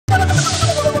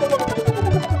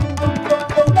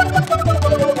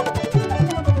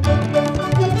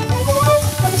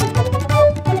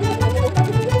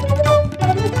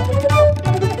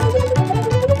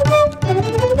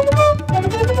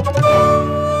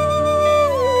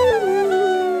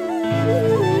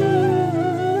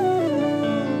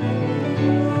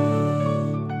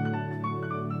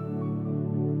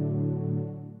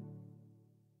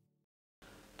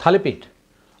Thalipeeth,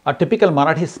 a typical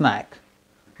Marathi snack,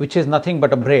 which is nothing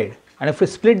but a bread. And if we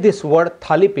split this word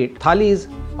Thalipeeth, Thali is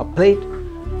a plate,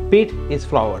 peeth is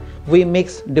flour. We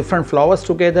mix different flours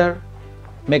together,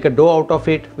 make a dough out of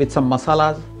it with some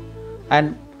masalas,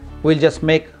 and we'll just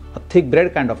make a thick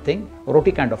bread kind of thing,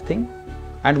 roti kind of thing,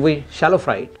 and we shallow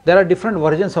fry it. There are different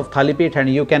versions of Thalipeeth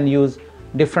and you can use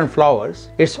different flours.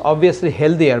 It's obviously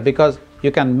healthier because you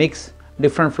can mix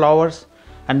different flours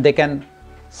and they can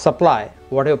supply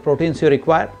whatever proteins you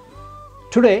require.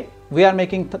 Today we are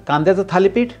making Kandyacha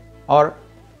Thalipeeth or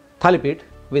Thalipeeth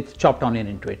with chopped onion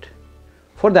into it.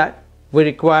 For that we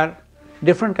require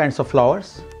different kinds of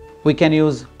flours. We can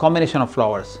use combination of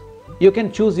flours. You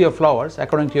can choose your flours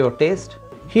according to your taste.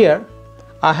 Here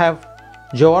I have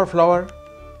jowar flour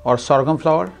or sorghum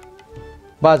flour,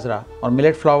 bajra or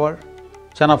millet flour,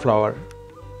 chana flour,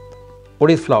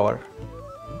 udit flour,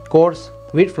 coarse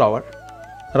wheat flour,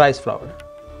 rice flour.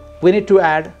 We need to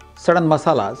add certain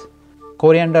masalas: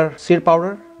 coriander seed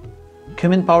powder,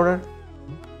 cumin powder,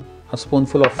 a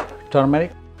spoonful of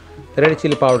turmeric, red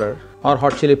chili powder or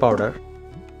hot chili powder,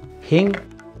 hing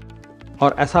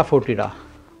or asafoetida,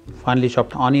 finely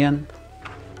chopped onion,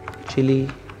 chili,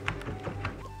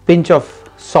 pinch of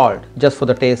salt just for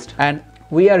the taste, and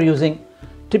we are using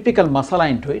typical masala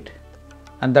into it,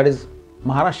 and that is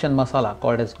Maharashtrian masala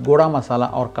called as goda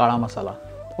masala or kala masala.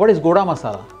 What is goda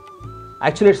masala?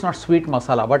 Actually it's not sweet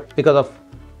masala, but because of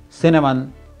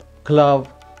cinnamon,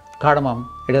 clove, cardamom,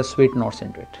 it has sweet notes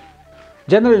into it.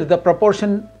 Generally the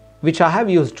proportion which I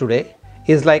have used today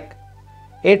is like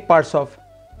 8 parts of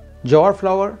jowar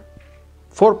flour,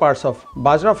 4 parts of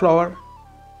bajra flour,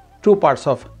 2 parts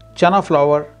of chana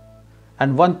flour,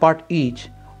 and 1 part each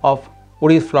of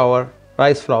udit flour,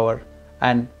 rice flour,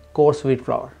 and coarse wheat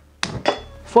flour.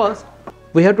 First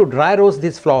we have to dry roast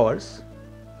these flours.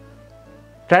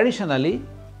 Traditionally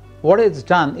what is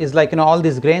done is, like, all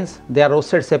these grains, they are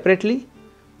roasted separately,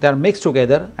 they are mixed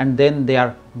together, and then they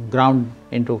are ground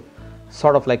into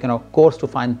sort of like coarse to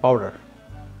fine powder.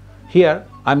 Here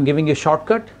I am giving you a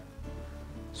shortcut,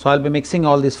 so I will be mixing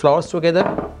all these flours together.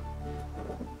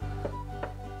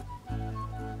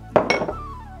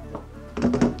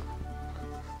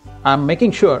 I am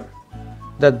making sure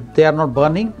that they are not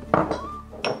burning.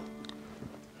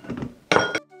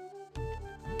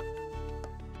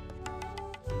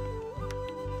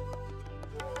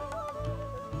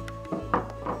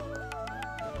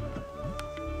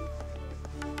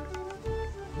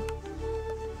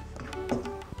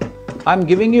 I am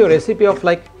giving you a recipe of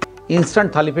like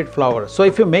instant Thalipeeth flour. So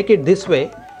if you make it this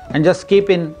way and just keep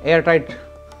in airtight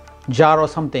jar or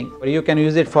something, you can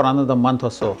use it for another month or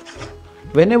so.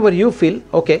 Whenever you feel,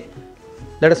 okay,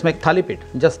 let us make Thalipeeth,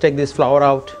 just take this flour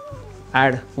out,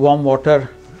 add warm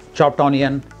water, chopped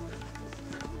onion.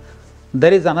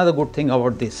 There is another good thing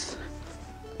about this.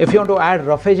 If you want to add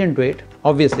roughage into it,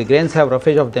 obviously grains have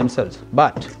roughage of themselves,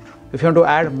 but if you want to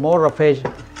add more roughage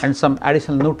and some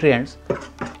additional nutrients,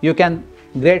 you can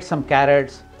grate some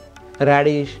carrots,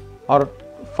 radish, or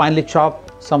finely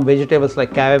chop some vegetables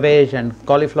like cabbage and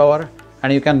cauliflower,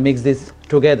 and you can mix this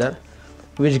together,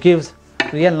 which gives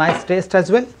real nice taste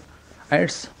as well, and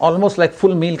it's almost like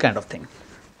full meal kind of thing.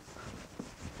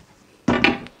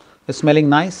 It's smelling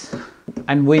nice,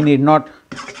 and we need not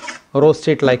roast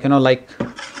it like like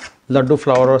laddu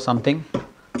flour or something.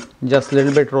 Just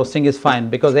little bit roasting is fine,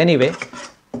 because anyway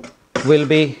we'll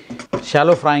be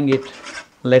shallow frying it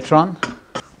later on.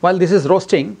 While this is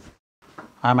roasting,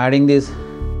 I'm adding this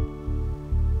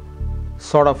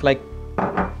sort of like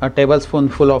a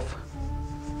tablespoonful of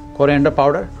coriander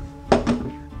powder,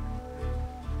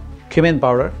 cumin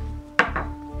powder,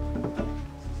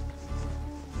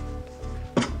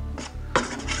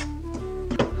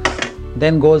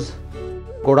 then goes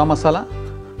goda masala.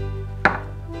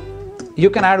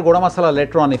 You can add goda masala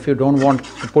later on if you don't want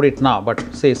to put it now, but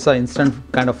say it's an instant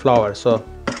kind of flour, so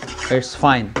it's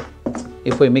fine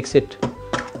if we mix it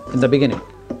in the beginning.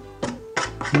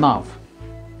 Now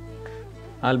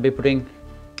I'll be putting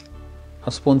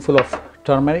a spoonful of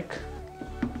turmeric,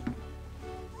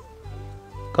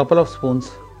 couple of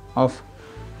spoons of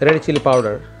red chili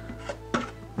powder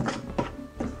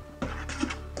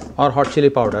or hot chili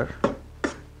powder.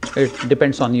 It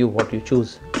depends on you what you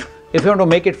choose. If you want to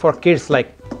make it for kids,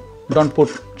 like, don't put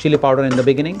chili powder in the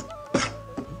beginning,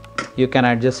 you can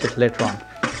adjust it later on.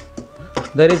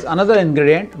 There is another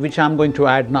ingredient which I am going to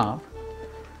add now,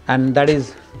 and that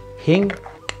is hing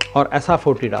or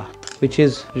asafoetida, which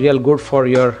is real good for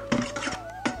your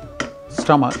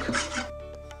stomach.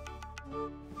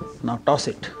 Now toss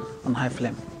it on high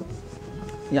flame.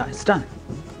 Yeah, it's done.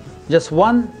 Just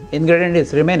one ingredient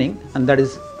is remaining, and that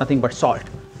is nothing but salt.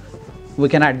 We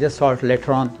can adjust salt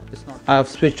later on. I have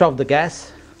switched off the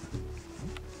gas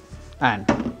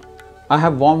and I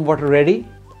have warm water ready.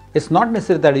 It's not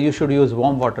necessary that you should use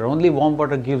warm water. Only warm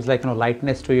water gives like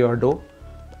lightness to your dough.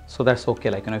 So that's okay,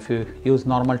 like if you use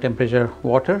normal temperature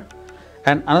water.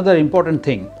 And another important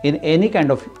thing, in any kind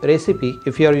of recipe,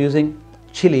 if you are using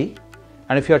chili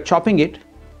and if you are chopping it,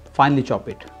 finely chop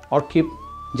it, or keep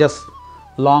just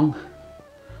long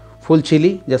full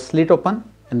chili, just slit open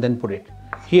and then put it.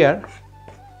 Here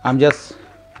I'm just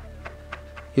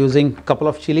using couple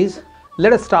of chilies.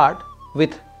 Let us start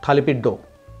with Thalipeeth dough.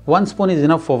 1 spoon is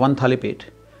enough for 1 Thalipeeth.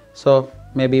 So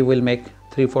maybe we'll make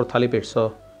 3-4 Thalipeeth.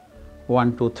 So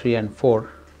 1, 2, 3 and 4,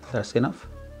 that's enough.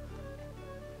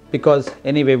 Because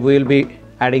anyway we will be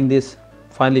adding this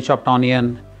finely chopped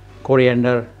onion,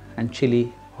 coriander and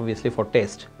chili obviously for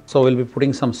taste. So we'll be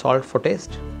putting some salt for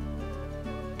taste.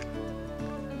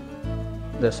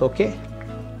 That's okay.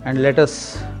 And let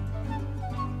us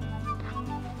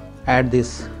add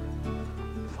this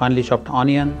finely chopped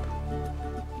onion,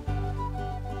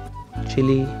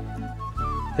 chili,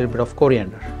 a little bit of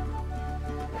coriander.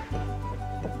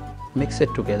 Mix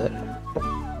it together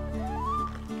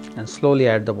and slowly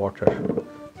add the water.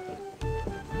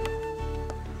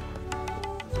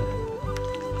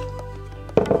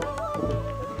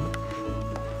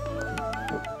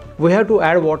 We have to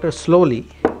add water slowly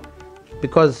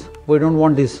because we don't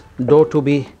want this dough to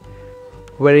be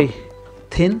very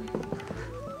thin.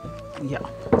 Yeah,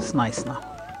 it's nice now.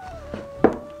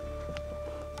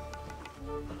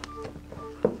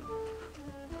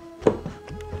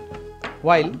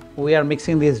 While we are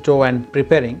mixing this dough and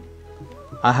preparing,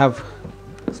 I have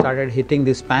started heating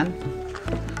this pan.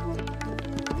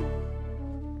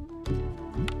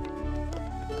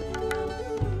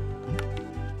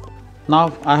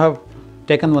 Now I have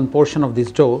taken one portion of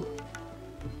this dough,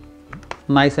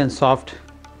 nice and soft,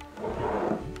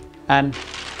 and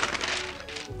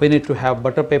we need to have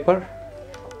butter paper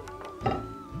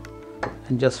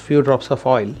and just few drops of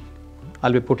oil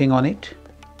I'll be putting on it.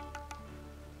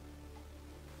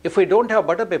 If we don't have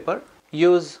butter paper,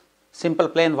 use simple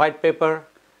plain white paper,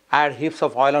 add heaps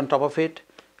of oil on top of it.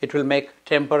 It will make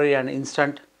temporary and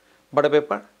instant butter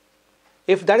paper.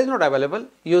 If that is not available,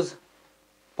 use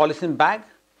polythene bag,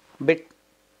 bit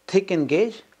thick in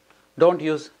gauge. Don't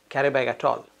use carry bag at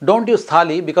all. Don't use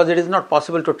thali because it is not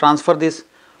possible to transfer this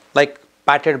like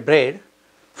patted bread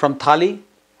from thali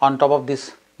on top of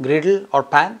this griddle or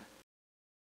pan.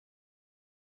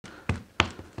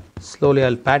 Slowly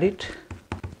I'll pat it.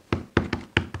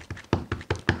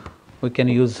 We can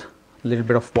use a little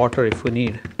bit of water if we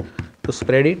need to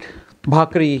spread it.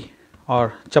 Bhakri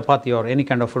or chapati or any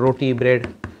kind of roti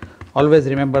bread, always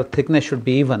remember thickness should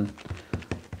be even.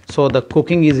 So the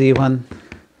cooking is even.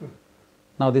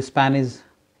 Now this pan is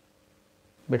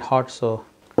a bit hot, so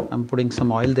I'm putting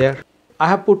some oil there. I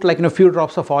have put like a few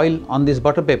drops of oil on this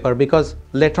butter paper because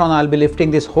later on I'll be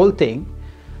lifting this whole thing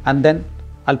and then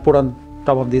I'll put on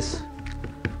top of this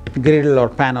griddle or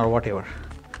pan or whatever.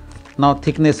 Now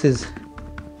thickness is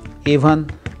even,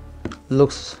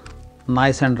 looks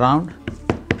nice and round,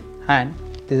 and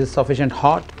this is sufficient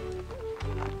hot.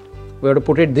 We have to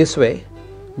put it this way,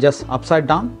 just upside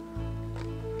down,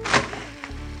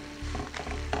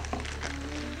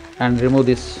 and remove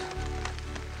this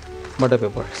butter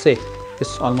paper. See,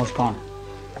 it's almost gone.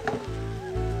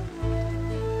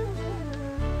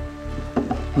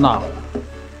 Now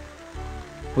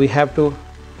we have to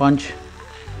punch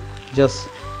just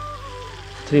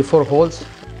 3-4 holes.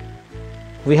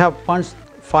 We have punched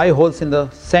 5 holes in the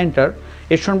center.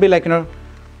 It shouldn't be like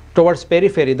towards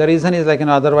periphery. The reason is like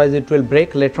otherwise it will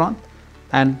break later on,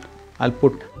 and I'll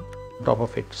put top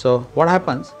of it. So what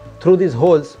happens, through these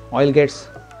holes oil gets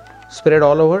spread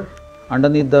all over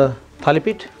underneath the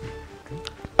Thalipeeth,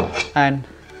 and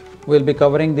we'll be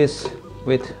covering this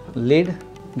with lid.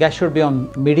 Gas should be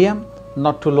on medium,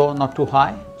 not too low, not too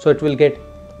high, so it will get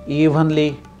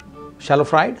evenly shallow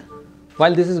fried.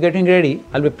 While this is getting ready,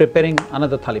 I'll be preparing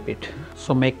another Thalipeeth.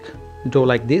 So make dough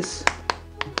like this,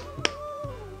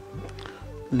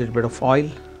 a little bit of oil.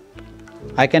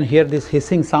 I can hear this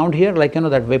hissing sound here, like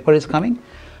that vapor is coming,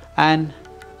 and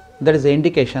that is the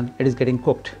indication it is getting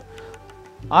cooked.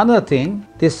 Another thing,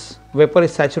 this vapor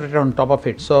is saturated on top of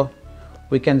it, so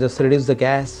we can just reduce the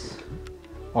gas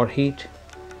or heat.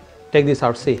 Take this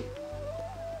out, see,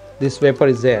 this vapor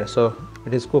is there, so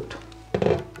it is cooked.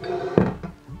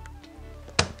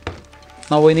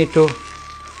 Now we need to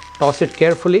toss it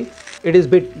carefully. It is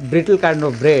bit brittle kind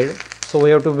of bread, so we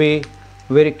have to be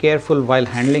very careful while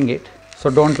handling it. So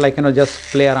don't just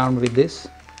play around with this.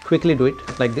 Quickly do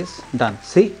it like this. Done.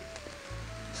 See,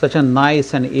 such a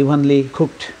nice and evenly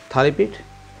cooked Thalipeeth,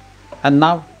 and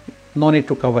now no need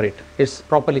to cover it. It's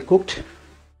properly cooked.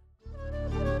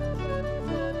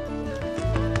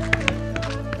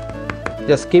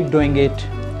 Just keep doing it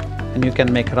and you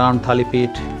can make round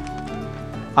Thalipeeth.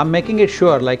 I'm making it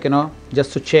sure, like,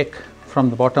 just to check from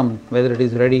the bottom whether it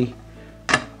is ready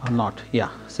or not. Yeah,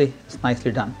 see, it's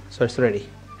nicely done. So it's ready.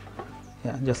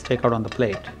 Yeah, just take out on the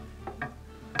plate.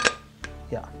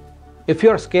 Yeah. If you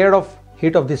are scared of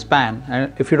heat of this pan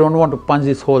and if you don't want to punch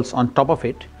these holes on top of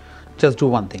it, just do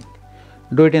one thing.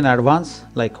 Do it in advance,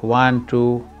 like 1,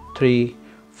 2, 3,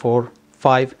 4,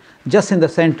 5, just in the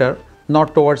center,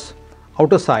 not towards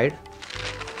outer side.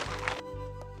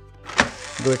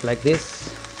 Do it like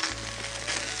this.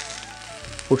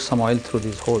 Put some oil through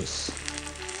these holes.